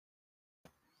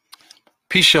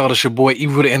Peace, y'all. It's your boy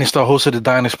Evil, the Any-Star host of the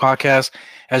Dynasty Podcast.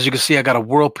 As you can see, I got a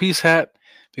world peace hat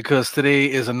because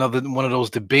today is another one of those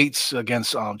debates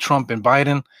against Trump and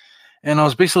Biden. And it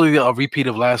was basically a repeat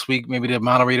of last week. Maybe the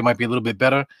moderator might be a little bit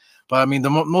better. But I mean, the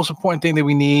most important thing that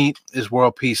we need is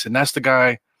world peace. And that's the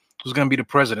guy who's going to be the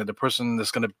president, the person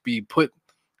that's going to be put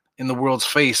in the world's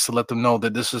face to let them know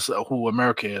that this is who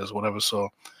America is, whatever. So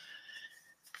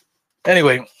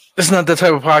anyway, this is not that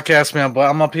type of podcast, man, but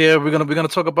I'm up here. We're gonna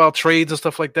talk about trades and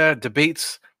stuff like that,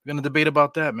 debates. We're gonna debate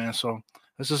about that, man. So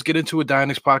let's just get into a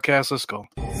Dynasty podcast. Let's go.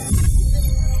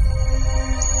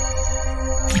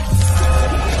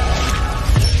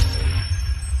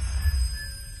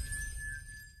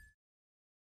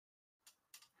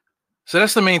 So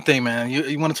that's the main thing, man.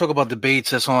 You want to talk about debates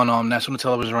that's on national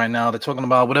television right now. They're talking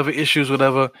about whatever issues,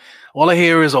 whatever. All I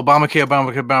hear is Obamacare,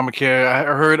 Obamacare, Obamacare. I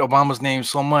heard Obama's name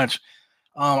so much.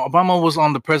 Obama was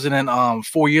on the president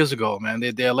 4 years ago, man.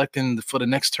 They're electing for the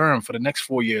next term, for the next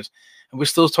 4 years. And we're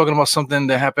still talking about something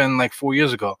that happened like 4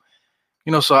 years ago.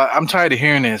 So I'm tired of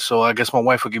hearing this. So I guess my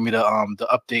wife will give me the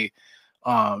update,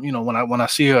 when I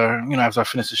see her, after I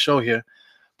finish the show here.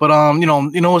 But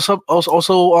what's up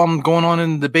also going on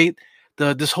in the debate,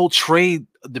 this whole trade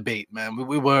debate, man.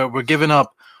 We're giving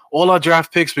up all our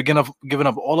draft picks. We're giving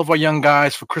up all of our young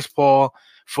guys for Chris Paul,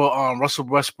 for Russell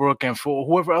Westbrook, and for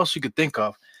whoever else you could think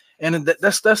of. And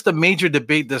that's the major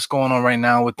debate that's going on right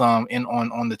now with on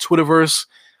the Twitterverse,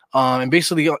 and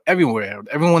basically everywhere.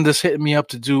 Everyone that's hitting me up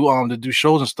to do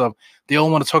shows and stuff, they all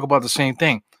want to talk about the same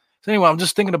thing. So anyway, I'm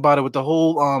just thinking about it with the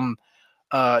whole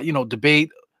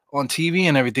debate on TV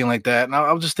and everything like that. And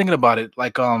I was just thinking about it,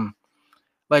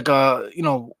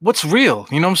 what's real?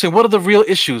 You know what I'm saying? What are the real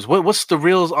issues? What's the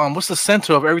real what's the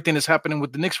center of everything that's happening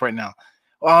with the Knicks right now?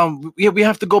 We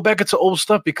have to go back into old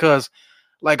stuff because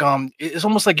it's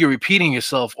almost like you're repeating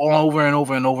yourself all over and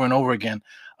over and over and over again.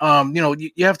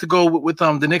 You have to go with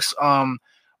the Knicks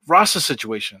roster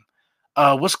situation.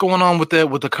 What's going on with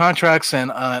the contracts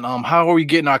and how are we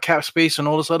getting our cap space and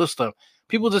all this other stuff?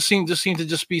 People just seem to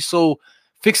just be so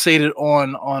fixated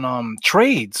on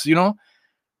trades.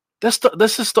 That's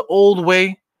just the old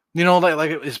way.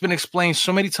 Like it's been explained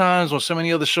so many times on so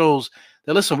many other shows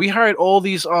that listen, we hired all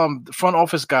these front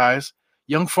office guys,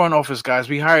 young front office guys.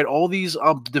 We hired all these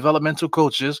developmental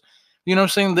coaches. You know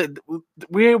what I'm saying? That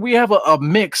we have a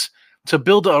mix to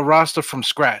build a roster from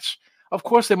scratch. Of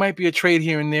course, there might be a trade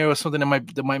here and there or something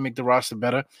that might make the roster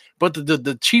better. But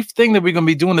the chief thing that we're going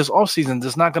to be doing this offseason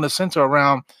is not going to center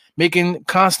around making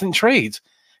constant trades.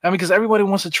 I mean, because everybody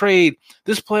wants to trade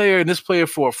this player and this player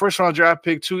for a first-round draft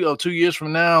pick 2 years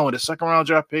from now, and a second-round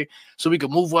draft pick, so we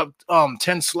can move up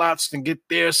 10 slots and get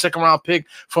their second-round pick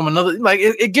from another. Like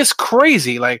it gets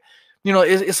crazy. Like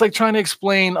it's like trying to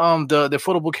explain the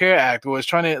Affordable Care Act, or it's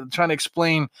trying to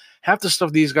explain half the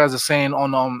stuff these guys are saying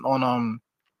on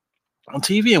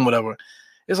TV and whatever.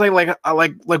 It's like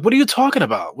what are you talking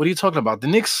about? What are you talking about? The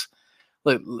Knicks,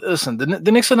 listen,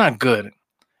 the Knicks are not good.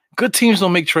 Good teams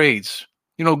don't make trades.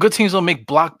 Good teams don't make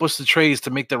blockbuster trades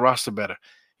to make their roster better.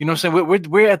 You know what I'm saying?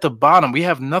 We're at the bottom. We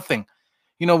have nothing.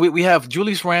 We have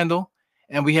Julius Randle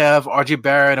and we have RJ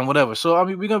Barrett and whatever. So I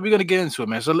mean, we're gonna get into it,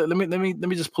 man. So let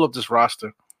me just pull up this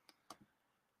roster,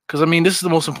 because I mean this is the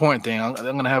most important thing. I'm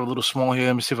gonna have a little small here.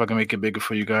 Let me see if I can make it bigger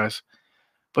for you guys.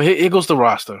 But here goes the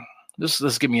roster.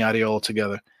 Let's get me out of here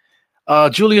altogether.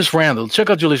 Julius Randle.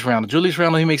 Check out Julius Randle. Julius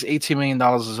Randle, he makes $18 million.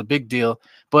 Is a big deal.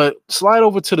 But slide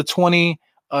over to the 21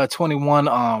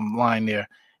 line there.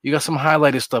 You got some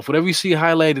highlighted stuff. Whatever you see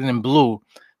highlighted in blue,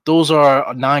 those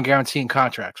are non-guaranteed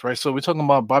contracts, right? So we're talking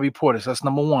about Bobby Portis. That's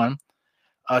number one.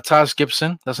 Taj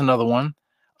Gibson. That's another one.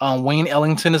 Wayne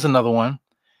Ellington is another one.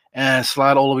 And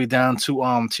slide all the way down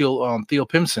to Theo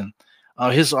Pinson.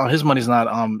 His money's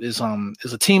not is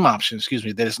a team option. Excuse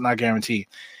me, that is not guaranteed.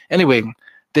 Anyway,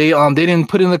 they didn't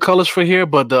put in the colors for here,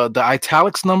 but the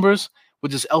italics numbers,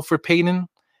 which is Elfrid Payton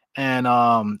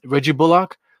and Reggie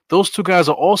Bullock, those two guys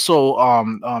are also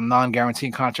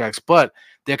non-guaranteed contracts, but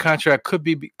their contract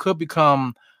could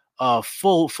become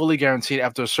fully guaranteed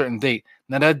after a certain date.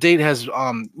 Now that date has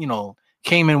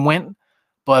came and went,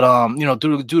 but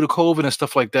due to COVID and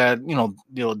stuff like that,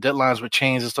 deadlines were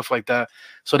changed and stuff like that.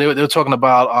 So they were talking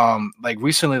about like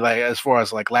recently, like as far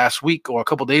as like last week or a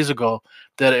couple days ago,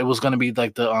 that it was going to be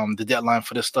like the deadline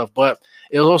for this stuff, but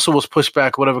it also was pushed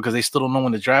back, whatever, because they still don't know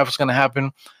when the draft is going to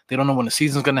happen. They don't know when the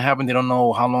season is going to happen. They don't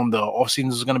know how long the off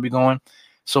season is going to be going.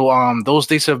 So those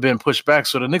dates have been pushed back.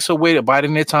 So the Knicks are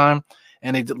biding their time,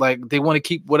 and they want to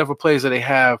keep whatever players that they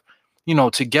have,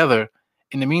 together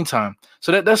in the meantime.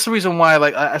 So that's the reason why.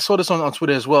 Like I saw this on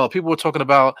Twitter as well. People were talking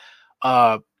about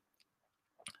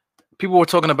people were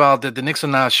talking about that the Knicks are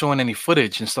not showing any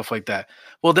footage and stuff like that.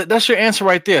 Well, that's your answer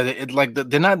right there.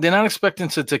 They're not expecting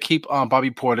to keep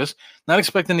Bobby Portis, not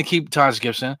expecting to keep Taj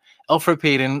Gibson, Alfred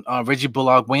Payton, Reggie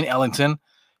Bullock, Wayne Ellington.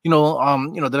 Did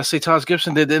I say Taj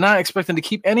Gibson? They're not expecting to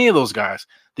keep any of those guys.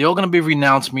 They're all going to be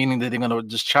renounced, meaning that they're going to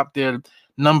just chop their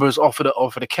numbers off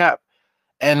of the cap,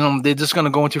 and they're just going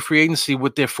to go into free agency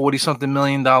with their $40-something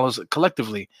million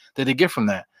collectively that they get from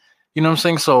that. You know what I'm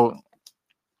saying? So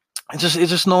it's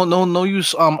just no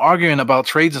use arguing about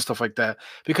trades and stuff like that,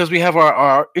 because we have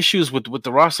our issues with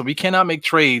the roster. We cannot make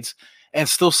trades and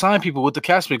still sign people with the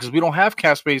cap space because we don't have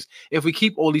cap space if we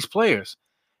keep all these players.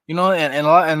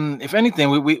 And if anything,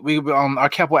 we our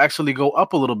cap will actually go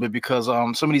up a little bit because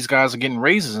some of these guys are getting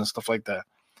raises and stuff like that.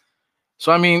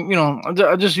 So I mean,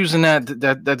 I'm just using that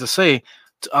to say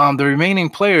the remaining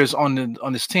players on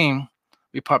this team.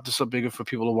 We pop this up bigger for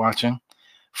people who are watching.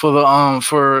 For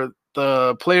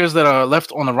the players that are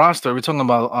left on the roster, we're talking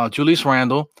about Julius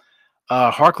Randle.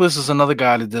 Harkless is another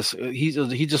guy that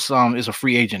he just is a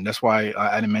free agent. That's why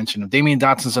I didn't mention him. Damian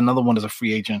Dotson's another one that's a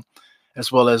free agent,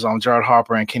 as well as Jared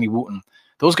Harper and Kenny Wooten.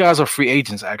 Those guys are free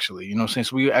agents, actually. You know what I'm saying?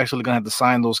 So we're actually going to have to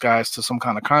sign those guys to some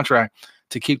kind of contract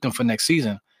to keep them for next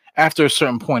season. After a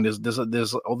certain point,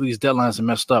 there's all these deadlines are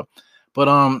messed up. But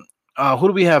who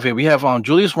do we have here? We have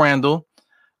Julius Randle.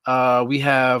 We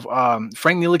have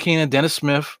Frank Ntilikina, Dennis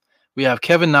Smith. We have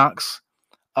Kevin Knox,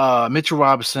 Mitchell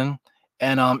Robinson,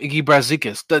 and Iggy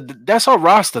Brazdeikis. That's our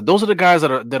roster. Those are the guys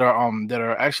that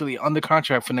are actually under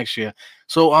contract for next year.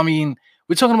 So I mean,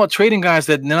 we're talking about trading guys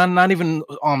that not even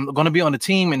going to be on the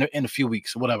team in a few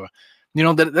weeks or whatever.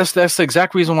 That's the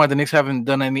exact reason why the Knicks haven't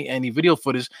done any video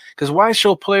footage. Because why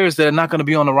show players that are not going to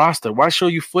be on the roster? Why show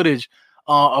you footage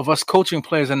of us coaching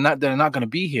players that are not going to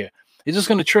be here? It's just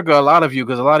going to trigger a lot of you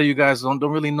because a lot of you guys don't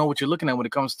really know what you're looking at when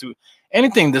it comes to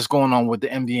anything that's going on with the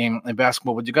NBA and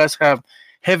basketball. But you guys have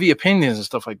heavy opinions and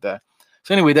stuff like that.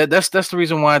 So anyway, that's the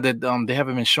reason why that they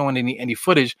haven't been showing any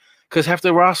footage, because half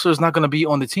the roster is not going to be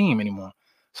on the team anymore.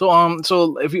 So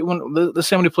if let's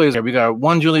say how many players there. We got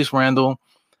one Julius Randle,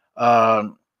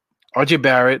 RJ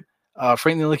Barrett,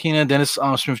 Frank Ntilikina, Dennis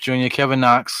Smith Jr., Kevin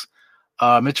Knox,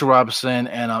 Mitchell Robinson,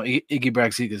 and Iggy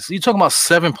Brazdeikis. You're talking about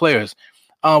 7 players.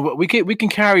 We can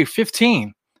carry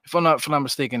 15 if I'm not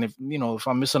mistaken. If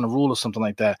I'm missing a rule or something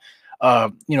like that.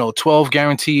 12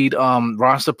 guaranteed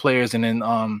roster players, and then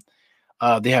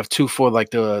they have 2 for like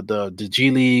the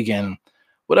G League and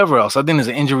whatever else. I think there's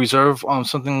an injury reserve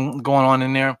something going on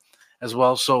in there as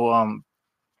well. So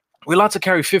we're allowed to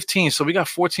carry 15, so we got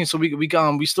 14. So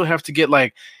we still have to get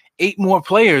like 8 more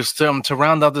players to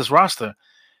round out this roster.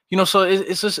 So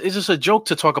it's just a joke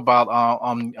to talk about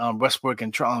Westbrook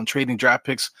and trading draft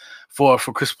picks for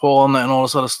Chris Paul and all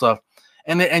this other stuff,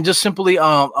 and just simply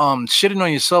shitting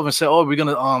on yourself and say, oh, we're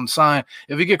gonna sign,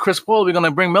 if we get Chris Paul, we're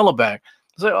gonna bring Melo back.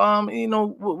 It's like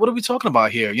what are we talking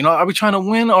about here? Are we trying to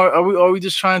win, or are we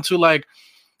just trying to like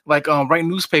write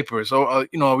newspapers, or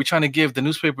are we trying to give the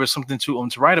newspapers something to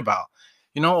write about,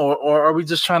 or are we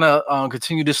just trying to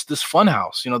continue this fun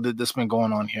house that's been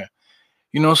going on here,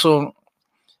 so.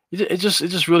 It's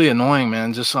just really annoying,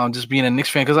 man. Just being a Knicks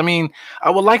fan, because I mean, I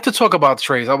would like to talk about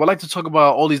trades. I would like to talk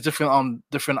about all these different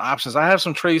options. I have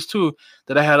some trades too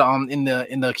that I had in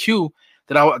the queue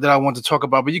that I want to talk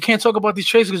about. But you can't talk about these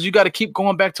trades because you got to keep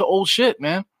going back to old shit,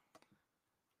 man.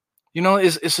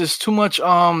 It's just too much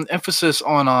emphasis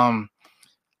on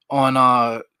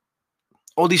all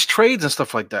these trades and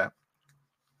stuff like that.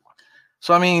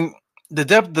 So I mean,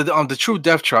 the true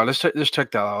depth chart. Let's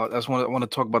check that out. I want to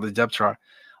talk about the depth chart.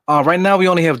 Right now, we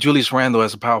only have Julius Randle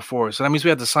as a power forward, so that means we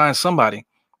have to sign somebody.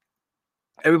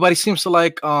 Everybody seems to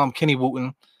like Kenny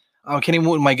Wooten. Kenny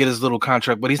Wooten might get his little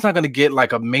contract, but he's not going to get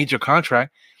like a major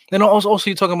contract. Then also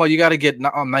you're talking about you got to get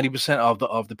 90%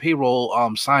 of the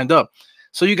payroll signed up.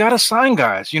 So you got to sign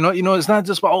guys. It's not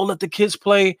just about let the kids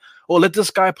play, or let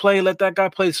this guy play, let that guy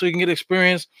play, so you can get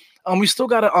experience. We still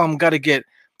got to get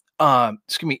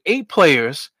 8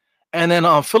 players. And then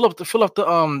fill up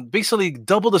the basically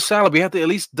double the salary. We have to at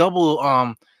least double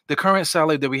the current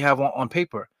salary that we have on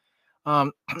paper. I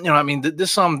mean,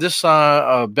 this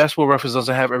basketball reference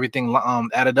doesn't have everything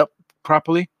added up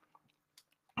properly.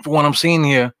 For what I'm seeing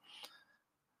here,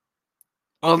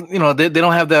 well, they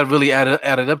don't have that really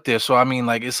added up there. So I mean,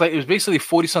 it's basically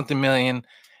 40-something million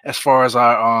as far as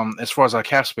our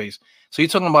cap space. So you're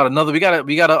talking about another. We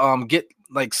gotta get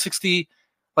like 60.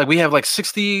 Like we have like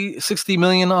 60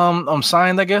 million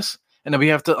signed, I guess, and then we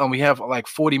have like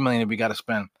 40 million that we got to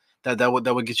spend. That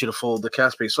would get you the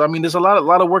cap space. So I mean, there's a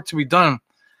lot of work to be done,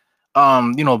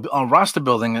 on roster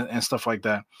building and stuff like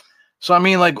that. So I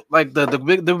mean, like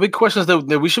the big questions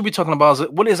that we should be talking about is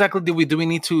what exactly do we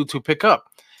need to pick up?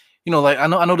 Like I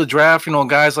know the draft.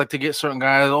 Guys like to get certain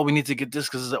guys. Oh, we need to get this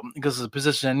because it's a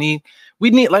position I need. We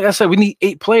need, like I said, we need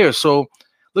 8 players. So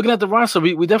looking at the roster,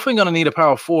 we definitely gonna need a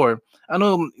power forward. I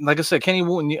know, like I said, Kenny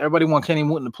Wooten. Everybody want Kenny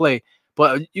Wooten to play,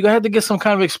 but you gonna have to get some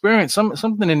kind of experience,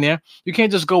 something in there. You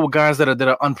can't just go with guys that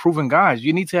are unproven guys.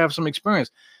 You need to have some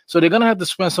experience. So they're gonna have to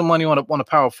spend some money on a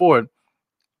power forward.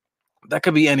 That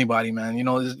could be anybody, man. You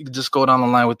can just go down the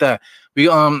line with that.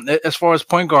 As far as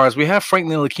point guards, we have Frank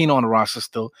Ntilikina on the roster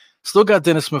still. Still got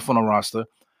Dennis Smith on the roster.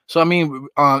 So I mean,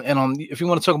 if you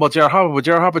want to talk about Jared Harper, but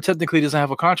Jared Harper technically doesn't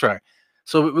have a contract,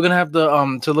 so we're gonna have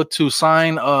to look to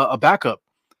sign a backup.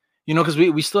 Because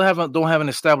we still don't have an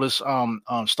established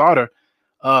starter.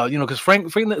 Because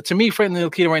Frank to me, Frank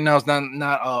Ntilikina right now is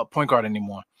not a point guard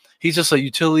anymore. He's just a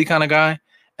utility kind of guy.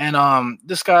 And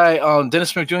this guy,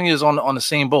 Dennis Smith Jr. is on the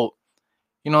same boat.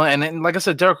 And like I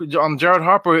said, Jared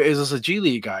Harper is just a G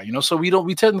League guy. So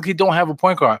we technically don't have a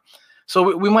point guard.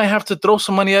 So we might have to throw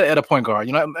some money at a point guard.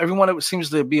 Everyone seems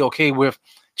to be okay with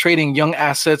trading young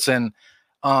assets and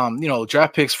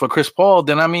draft picks for Chris Paul.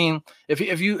 Then I mean, if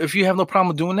you have no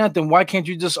problem doing that, then why can't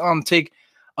you just take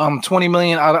 $20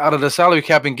 million out of the salary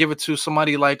cap and give it to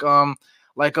somebody like Fred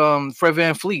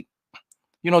VanVleet?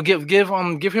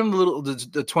 Give him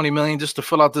the 20 million just to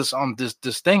fill out this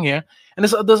thing here. And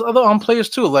there's other players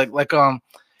too, like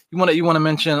you want to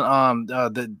mention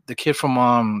the kid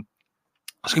from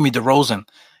it's gonna be DeRozan.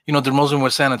 DeRozan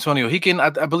with San Antonio. He can, I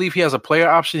believe he has a player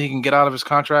option. He can get out of his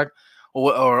contract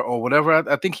or whatever.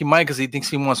 I think he might, because he thinks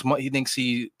he wants more. He thinks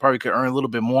he probably could earn a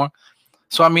little bit more.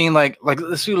 So I mean, like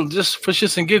let's see, just for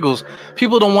shits and giggles,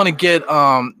 people don't want to get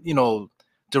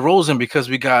DeRozan because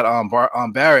we got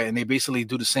Barrett, and they basically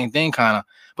do the same thing kind of.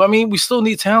 But I mean, we still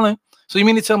need talent. So you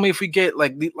mean to tell me if we get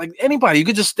like anybody, you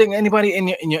could just think anybody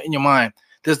in your mind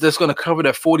that's going to cover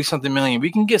that 40-something million.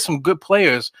 We can get some good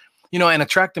players, and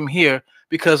attract them here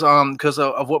because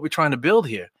of what we're trying to build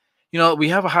here. We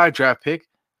have a high draft pick.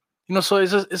 So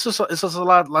it's just a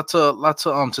lot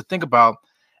to think about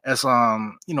as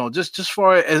just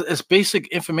for as basic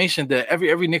information that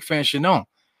every Knicks fan should know.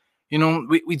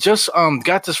 We just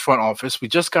got this front office. We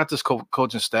just got this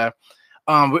coaching staff.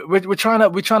 We're trying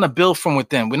to build from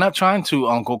within. We're not trying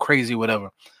to go crazy, whatever.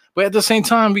 But at the same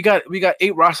time, we got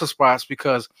 8 roster spots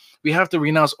because we have to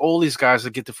renounce all these guys to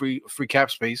get the free cap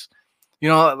space. I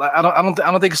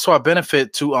don't think it's to our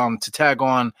benefit to tag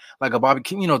on like a Bobby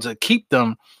King, to keep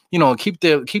them, keep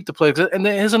the players. And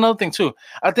then here's another thing too.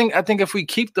 I think if we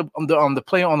keep the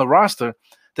player on the roster,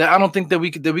 that I don't think that we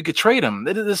could trade him.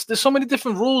 There's so many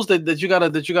different rules that you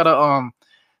gotta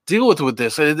deal with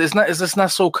this. It's just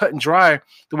not so cut and dry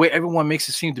the way everyone makes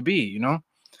it seem to be.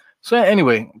 So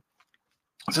anyway,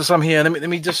 since I'm here, let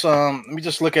me just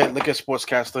look at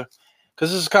Sportscaster,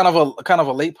 because this is kind of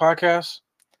a late podcast.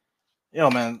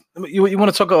 Man, you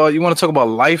want to talk about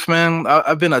life, man?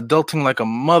 I've been adulting like a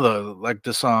mother, like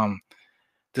this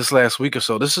last week or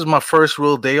so. This is my first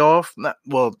real day off.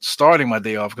 Starting my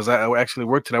day off, because I actually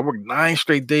worked today. I worked 9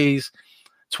 straight days,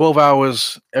 12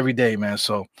 hours every day, man.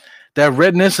 So that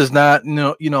redness is not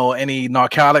any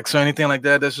narcotics or anything like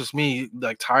that. That's just me,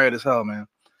 like, tired as hell, man.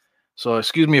 So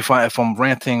excuse me if I'm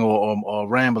ranting or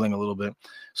rambling a little bit.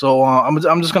 So I'm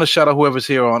just gonna shout out whoever's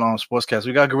here on Sportscast.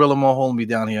 We got Gorilla Mo holding me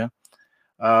down here.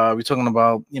 We're talking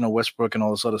about Westbrook and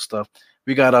all this other stuff.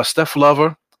 We got Steph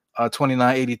Lover,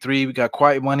 2983. We got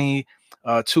Quiet Money,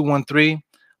 213.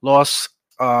 Los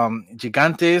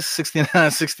Gigantes,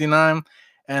 6969,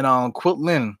 and Quilt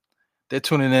Lynn. They're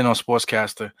tuning in on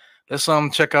Sportscaster. Let's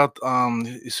check out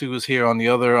see who's here on the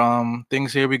other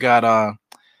things here. We got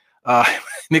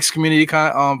Knicks Community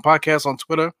Podcast on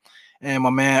Twitter, and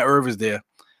my man Irv is there.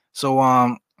 So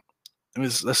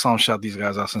let's shout these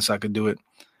guys out since I could do it.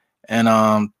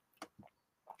 And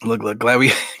look,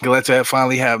 glad to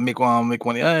finally have make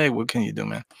one. Hey, what can you do,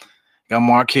 man? Got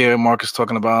Mark here. Mark is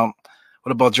talking about,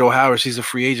 what about Joe Harris? He's a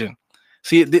free agent.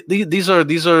 See, these are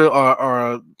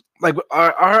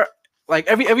like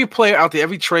every player out there,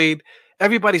 every trade,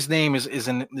 everybody's name is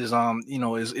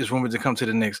rumored to come to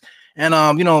the Knicks. And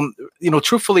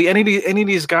truthfully, any of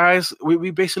these guys,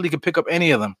 we basically could pick up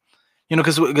any of them.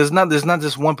 Because there's not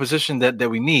just one position that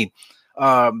we need.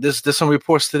 There's some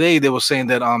reports today that were saying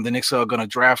that the Knicks are going to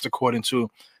draft according to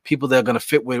people that are going to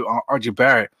fit with RJ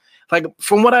Barrett. Like,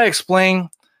 from what I explained,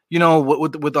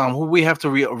 with who we have to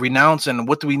renounce and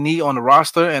what do we need on the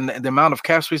roster and the amount of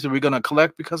cap space that we're going to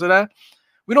collect because of that,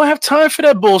 we don't have time for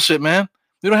that bullshit, man.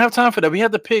 We don't have time for that. We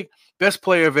have to pick best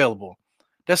player available.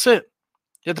 That's it.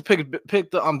 You have to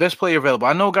pick the best player available.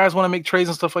 I know guys want to make trades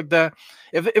and stuff like that.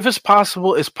 If it's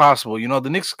possible, it's possible. You know, the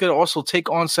Knicks could also take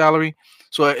on salary.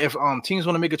 So if teams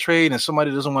want to make a trade and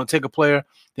somebody doesn't want to take a player,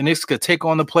 the Knicks could take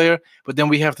on the player, but then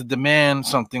we have to demand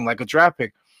something like a draft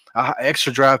pick, a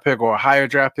extra draft pick or a higher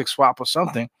draft pick swap or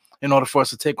something in order for us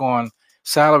to take on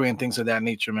salary and things of that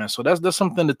nature, man. So that's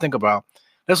something to think about.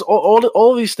 That's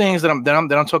all these things that I'm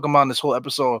talking about in this whole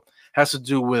episode has to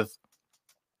do with,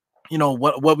 you know,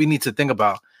 what we need to think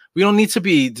about. We don't need to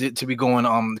be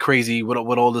going crazy with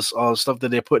all this stuff that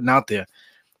they're putting out there.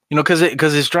 You know, because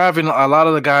it's driving a lot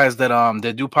of the guys that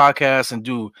do podcasts and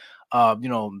do you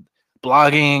know,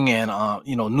 blogging and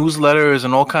you know, newsletters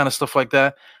and all kind of stuff like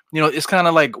that. You know, it's kind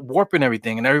of like warping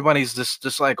everything, and everybody's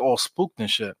just like all spooked and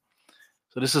shit.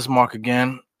 So this is Mark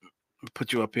again.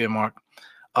 Put you up here, Mark.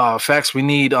 Facts. We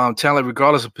need talent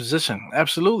regardless of position.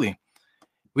 Absolutely.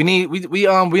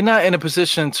 We're not in a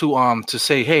position to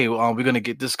say, hey, we're gonna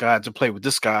get this guy to play with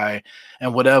this guy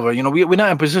and whatever. You know, we're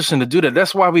not in position to do that.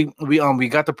 That's why we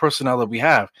got the personnel that we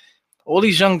have. All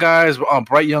these young guys,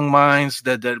 bright young minds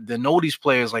that know these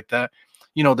players like that.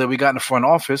 You know, that we got in the front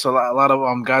office. A lot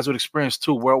of guys with experience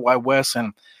too. Worldwide West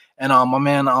and my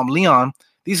man Leon.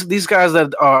 These guys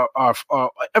that are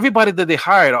everybody that they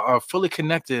hired are fully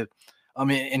connected. In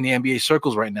the NBA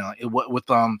circles right now. With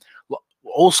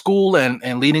old school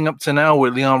and leading up to now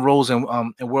with Leon Rose and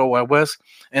Worldwide West,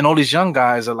 and all these young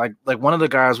guys are like one of the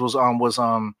guys was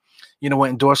you know,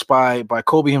 endorsed by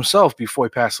Kobe himself before he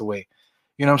passed away.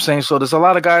 You know what I'm saying? So there's a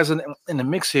lot of guys in the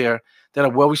mix here that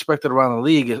are well respected around the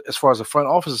league as far as the front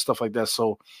office and stuff like that.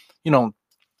 So, you know,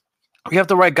 we have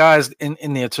the right guys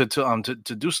in there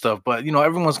to do stuff. But you know,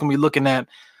 everyone's gonna be looking at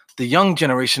the young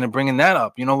generation and bringing that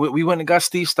up. You know, we went and got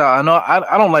Steve Stoute. I know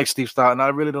I don't like Steve Stoute, and I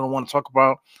really don't want to talk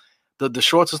about the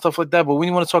shorts and stuff like that. But when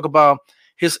you want to talk about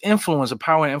his influence, the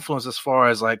power and influence as far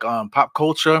as like pop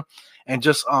culture and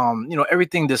just you know,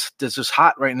 everything that's just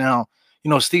hot right now, you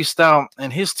know, Steve Stoute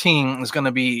and his team is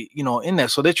gonna be, you know, in there.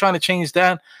 So they're trying to change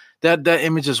that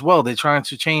image as well. They're trying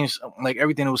to change like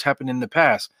everything that was happening in the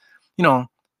past. You know,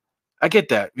 I get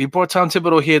that. We brought Tom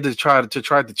Thibodeau here to try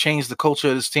to change the culture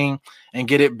of this team and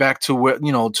get it back to where,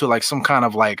 you know, to like some kind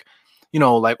of like, you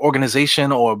know, like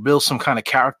organization or build some kind of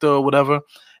character or whatever.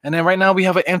 And then right now we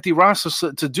have an empty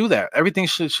roster to do that. Everything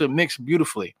should mix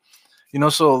beautifully, you know.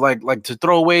 So like to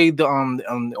throw away the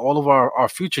all of our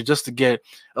future just to get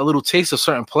a little taste of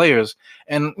certain players.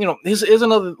 And you know, here's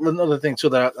another thing too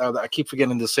that I keep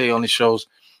forgetting to say on these shows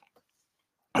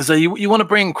is that you want to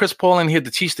bring Chris Paul in here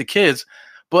to teach the kids,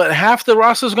 but half the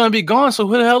roster is going to be gone. So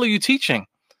who the hell are you teaching?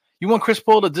 You want Chris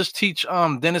Paul to just teach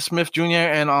Dennis Smith Jr.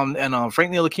 and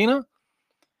Frank Ntilikina?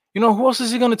 You know, who else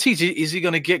is he going to teach? Is he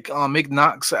going to get make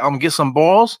Knox get some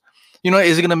balls? You know,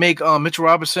 is he going to make Mitchell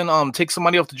Robinson take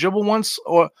somebody off the dribble once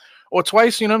or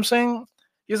twice? You know what I'm saying?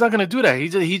 He's not going to do that.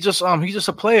 He's just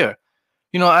a player.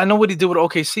 You know, I know what he did with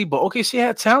OKC, but OKC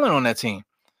had talent on that team.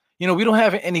 You know, we don't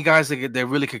have any guys that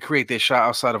really could create their shot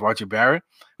outside of RJ Barrett.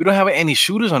 We don't have any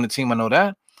shooters on the team. I know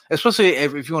that. Especially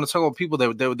if you want to talk about people that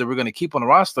we're going to keep on the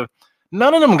roster,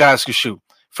 none of them guys can shoot.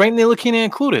 Frank Ntilikina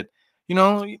included. You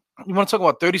know, you want to talk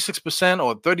about 36%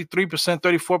 or 33%,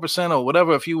 34% or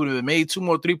whatever. If he would have made 2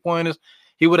 more 3-pointers,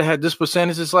 he would have had this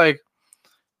percentage. It's like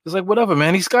whatever,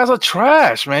 man. These guys are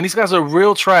trash, man. These guys are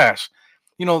real trash.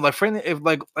 You know, like Frank. If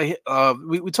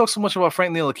we talk so much about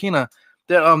Frank Ntilikina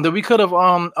that we could have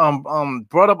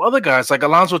brought up other guys like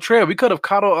Alonzo Trier. We could have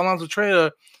coddled Alonzo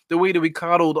Trier the way that we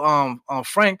coddled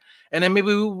Frank, and then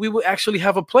maybe we would actually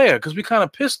have a player because we kind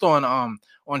of pissed on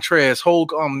Trier's whole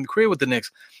career with the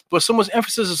Knicks. But so much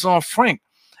emphasis is on Frank,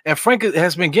 and Frank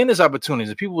has been getting his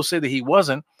opportunities. People will say that he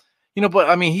wasn't, you know, but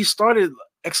I mean, he started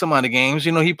X amount of games.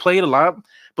 You know, he played a lot,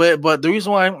 but the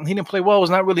reason why he didn't play well was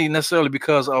not really necessarily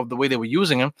because of the way they were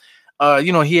using him.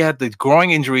 You know, he had the groin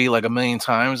injury like a million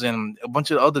times and a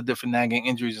bunch of other different nagging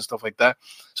injuries and stuff like that.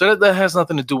 So that has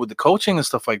nothing to do with the coaching and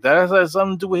stuff like that. It has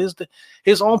something to do with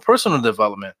his own personal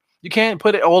development. You can't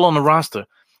put it all on the roster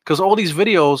because all these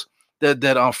videos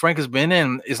that Frank has been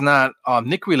in is not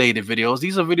Nick related videos.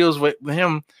 These are videos with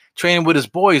him training with his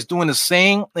boys, doing the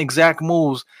same exact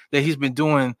moves that he's been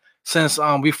doing since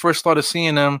we first started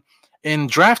seeing them in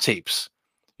draft tapes.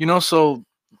 You know, so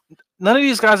none of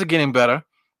these guys are getting better.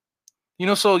 You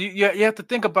know, so you have to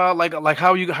think about like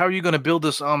how are you going to build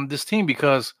this team,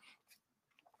 because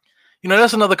you know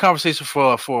that's another conversation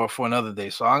for another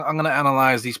day. So I'm going to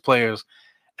analyze these players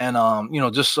and you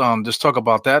know, just talk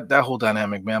about that whole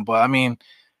dynamic, man. But I mean,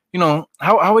 you know,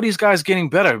 how are these guys getting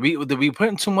better? We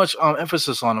putting too much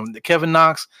emphasis on them. Kevin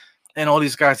Knox and all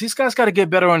these guys. These guys got to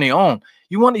get better on their own.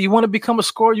 You want to become a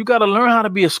scorer, you got to learn how to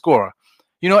be a scorer.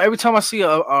 Every time I see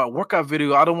a workout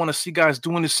video, I don't want to see guys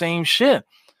doing the same shit.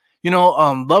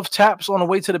 Love taps on the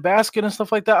way to the basket and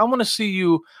stuff like that. I want to see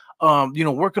you,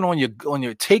 working on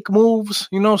your take moves.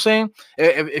 You know what I'm saying?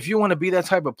 If you want to be that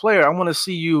type of player, I want to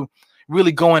see you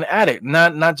really going at it,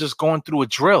 not just going through a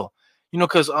drill.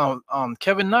 Because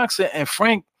Kevin Knox and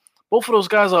Frank, both of those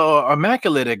guys are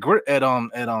immaculate at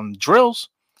drills.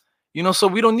 So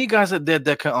we don't need guys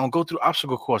that can go through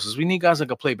obstacle courses. We need guys that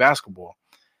can play basketball.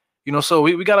 So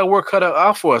we got our work cut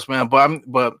out for us, man.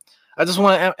 But I just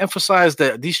want to emphasize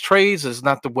that these trades is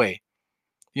not the way.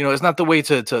 It's not the way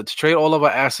to trade all of our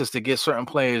assets to get certain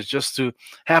players just to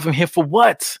have him here for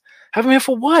what? Have him here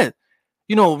for what?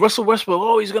 Russell Westbrook,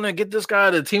 oh, he's gonna get this guy.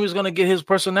 The team is gonna get his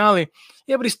personality.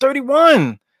 Yeah, but he's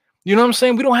 31. You know what I'm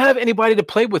saying? We don't have anybody to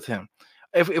play with him.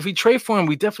 If we trade for him,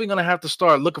 we definitely gonna have to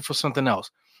start looking for something else.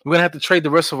 We're gonna have to trade the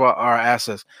rest of our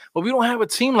assets. But we don't have a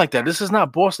team like that. This is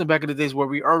not Boston back in the days where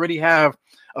we already have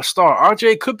a star.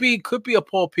 RJ could be a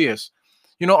Paul Pierce.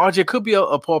 RJ could be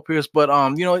a Paul Pierce, but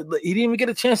he didn't even get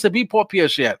a chance to be Paul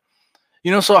Pierce yet.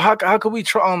 So how could we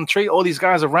trade all these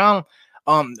guys around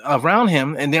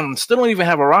him and then still don't even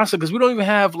have a roster because we don't even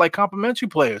have like complementary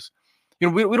players. We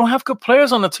don't have good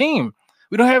players on the team.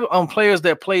 We don't have players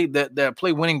that play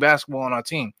winning basketball on our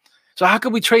team. So how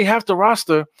could we trade half the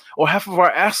roster or half of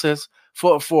our assets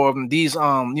for these ex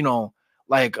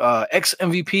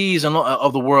MVPs and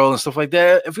of the world and stuff like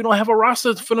that if we don't have a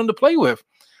roster for them to play with?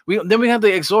 We have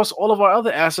to exhaust all of our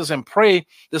other assets and pray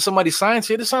that somebody signs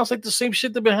here. This sounds like the same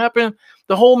shit that been happening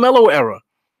the whole Melo era.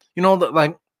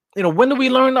 When do we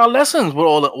learn our lessons with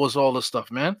all this stuff,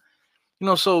 man?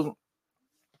 So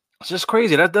it's just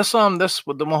crazy. That's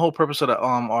what my whole purpose of the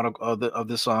article of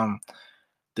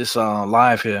this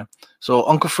live here. So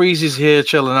Uncle Freezy's here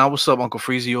chilling out. What's up, Uncle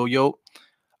Freezy? Yo.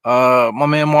 My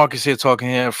man Mark is here talking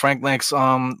here. Frank likes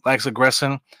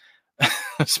aggressing,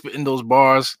 spitting those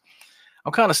bars.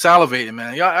 I'm kind of salivating,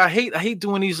 man. Yeah, I hate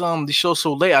doing these shows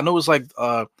so late. I know it's like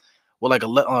 10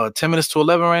 minutes to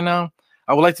 11 right now.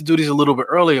 I would like to do these a little bit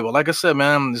earlier, but like I said,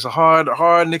 man, it's a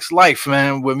hard Knicks life,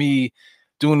 man, with me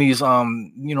doing these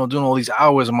doing all these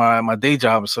hours of my day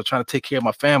job, so trying to take care of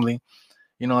my family.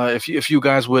 If you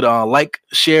guys would like,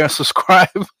 share, and subscribe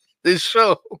this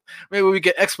show, maybe we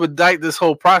can expedite this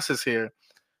whole process here.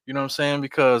 You know what I'm saying?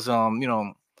 Because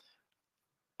I'm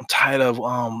tired of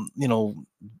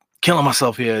killing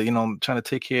myself here. I'm trying to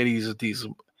take care of these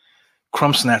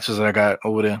crumb snatchers that I got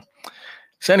over there.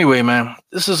 So anyway, man,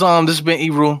 this has been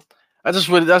Ebru. I just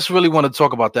really want to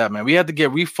talk about that, man. We had to get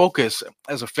refocused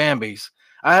as a fan base.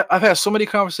 I've had so many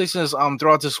conversations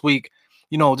throughout this week,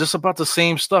 just about the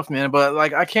same stuff, man. But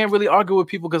like, I can't really argue with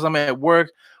people because I'm at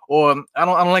work, or I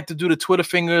don't like to do the Twitter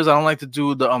fingers. I don't like to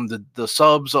do the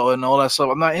subs and all that stuff.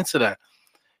 I'm not into that.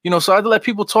 So I had to let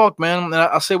people talk, man. And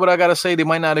I say what I gotta say. They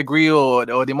might not agree, or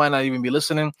they might not even be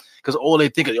listening because all they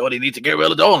think is, they need to get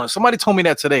rid of Dolan. Somebody told me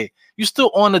that today. You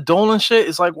still on the Dolan shit?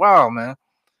 It's like, wow, man.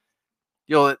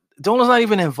 Dolan's not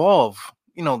even involved.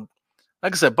 Like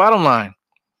I said, bottom line,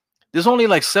 there's only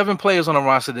like 7 players on the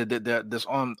roster that's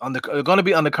going to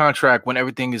be under contract when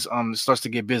everything is starts to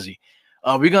get busy.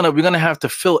 We're gonna have to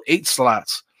fill 8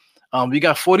 slots. We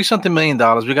got $40-something million.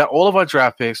 We got all of our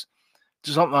draft picks.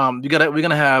 We're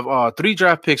gonna have 3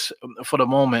 draft picks for the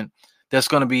moment that's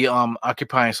gonna be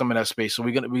occupying some of that space. So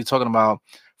we're gonna be talking about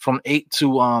from 8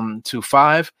 to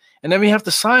 5, and then we have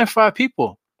to sign 5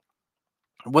 people.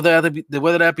 Whether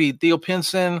that be Theo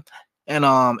Pinson and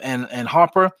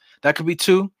Harper, that could be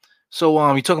 2.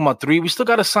 So you're talking about 3. We still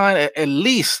got to sign at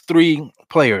least 3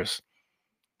 players.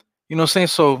 You know what I'm saying?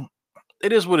 So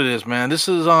it is what it is, man. This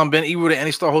is Ben Ebru, the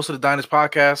Any Star host of the Diners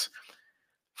Podcast.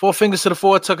 4 fingers to the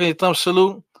forehead, tucking your thumb,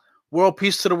 salute. World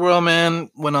peace to the world, man.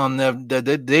 When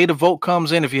the day the vote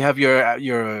comes in, if you have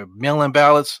your mail-in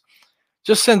ballots,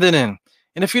 just send it in.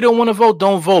 And if you don't want to vote,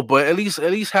 don't vote. But at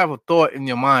least have a thought in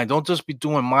your mind. Don't just be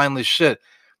doing mindless shit.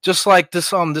 Just like this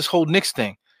whole Knicks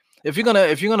thing. If you're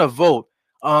gonna vote,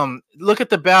 look at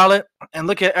the ballot and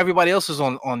look at everybody else's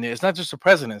on there. It's not just the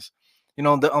presidents.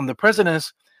 The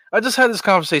presidents. I just had this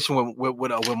conversation with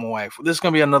my wife. This is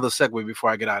gonna be another segue before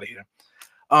I get out of here.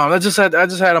 I just had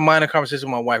a minor conversation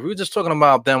with my wife. We were just talking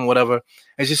about them, whatever.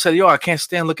 And she said, I can't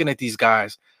stand looking at these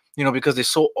guys, because they're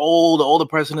so old. All the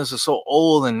presidents are so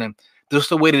old, and then just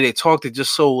the way that they talk, they're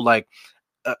just so like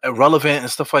irrelevant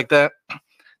and stuff like that.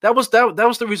 That was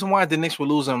the reason why the Knicks were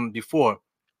losing before.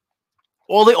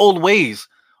 All the old ways,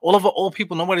 all of the old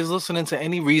people, nobody's listening to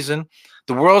any reason.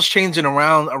 The world's changing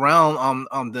around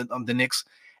the Knicks,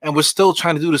 and we're still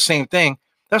trying to do the same thing.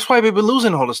 That's why we've been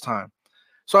losing all this time.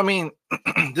 So I mean,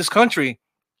 this country,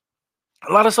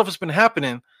 a lot of stuff has been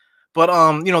happening,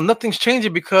 But nothing's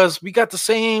changing because we got the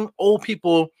same old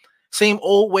people, same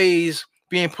old ways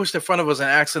being pushed in front of us and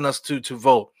asking us to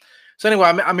vote. So anyway,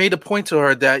 I made a point to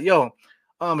her that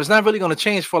it's not really going to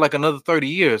change for like another 30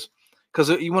 years. Because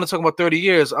you want to talk about 30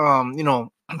 years,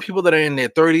 people that are in their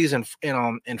 30s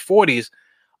and 40s,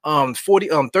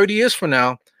 30 years from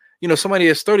now, somebody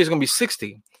that's 30 is going to be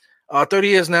 60. 30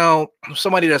 years now,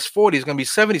 somebody that's 40 is going to be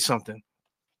 70 something.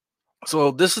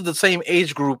 So this is the same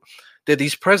age group that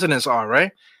these presidents are,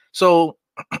 right? So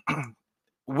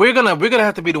we're gonna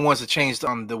have to be the ones to change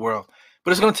the world,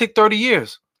 but it's gonna take 30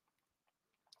 years.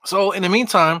 So in the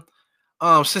meantime,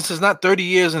 since it's not 30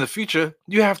 years in the future,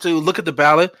 you have to look at the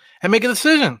ballot and make a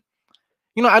decision.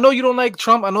 I know you don't like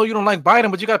Trump, I know you don't like Biden,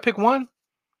 but you gotta pick one.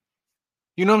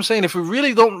 You know what I'm saying? If we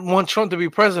really don't want Trump to be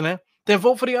president, then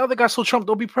vote for the other guy so Trump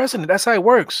don't be president. That's how it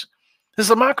works. It's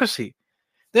democracy.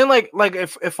 Then like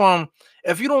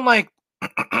if you don't like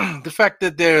the fact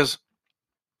that there's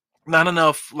not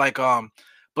enough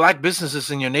black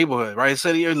businesses in your neighborhood, right?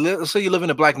 Let's say you live in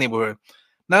a black neighborhood,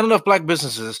 not enough black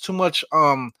businesses, too much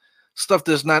stuff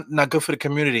that's not good for the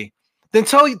community. Then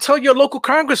tell your local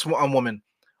congresswoman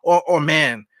or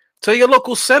man, tell your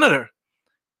local senator.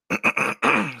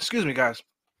 Excuse me, guys.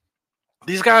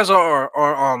 These guys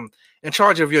are in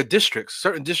charge of your districts,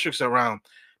 certain districts around.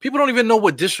 People don't even know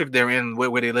what district they're in,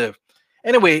 where they live.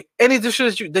 Anyway, any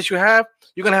district that you have,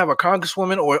 you're gonna have a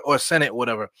congresswoman or senate, or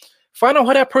whatever. Find out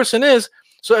who that person is.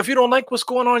 So if you don't like what's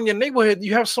going on in your neighborhood,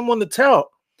 you have someone to tell,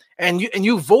 and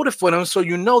you voted for them, so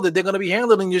you know that they're gonna be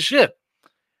handling your shit.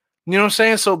 You know what I'm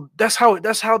saying? So that's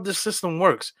how this system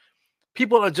works.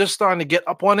 People are just starting to get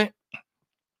up on it.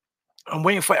 I'm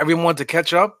waiting for everyone to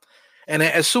catch up, and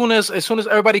as soon as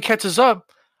everybody catches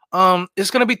up, it's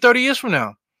gonna be 30 years from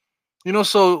now.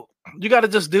 So you got to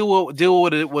just deal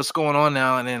with it, what's going on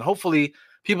now, and then hopefully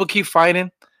people keep fighting,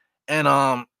 and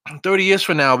 30 years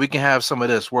from now we can have some of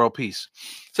this world peace.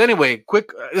 So anyway,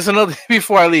 quick, there's another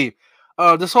before I leave.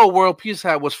 This whole world peace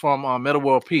hat was from Metal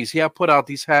World Peace. He had put out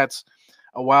these hats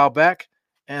a while back,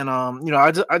 and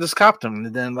I just copped them,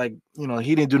 and then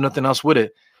he didn't do nothing else with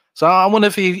it. So I wonder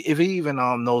if he even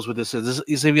knows what this is. This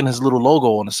is even his little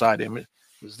logo on the side.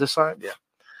 Is this side? Yeah.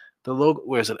 The logo,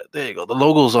 where is it? There you go. The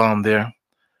logo's on there.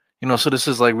 So this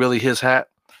is like really his hat.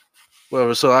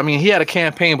 Whatever. So I mean, he had a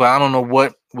campaign, but I don't know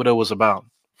what it was about.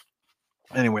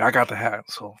 Anyway, I got the hat.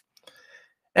 So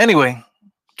anyway,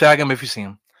 tag him if you see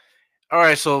him. All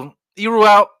right. So Eru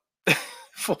out.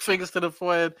 4 fingers to the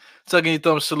forehead. Tugging your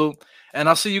thumb salute. And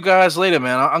I'll see you guys later,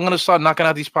 man. I'm gonna start knocking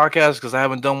out these podcasts because I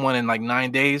haven't done one in like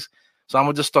 9 days. So I'm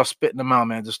gonna just start spitting them out,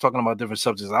 man. Just talking about different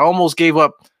subjects. I almost gave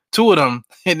up 2 of them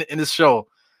in this show.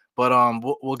 But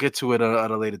we'll get to it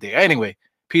at a later date. Anyway,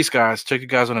 peace, guys. Check you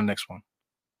guys on the next one.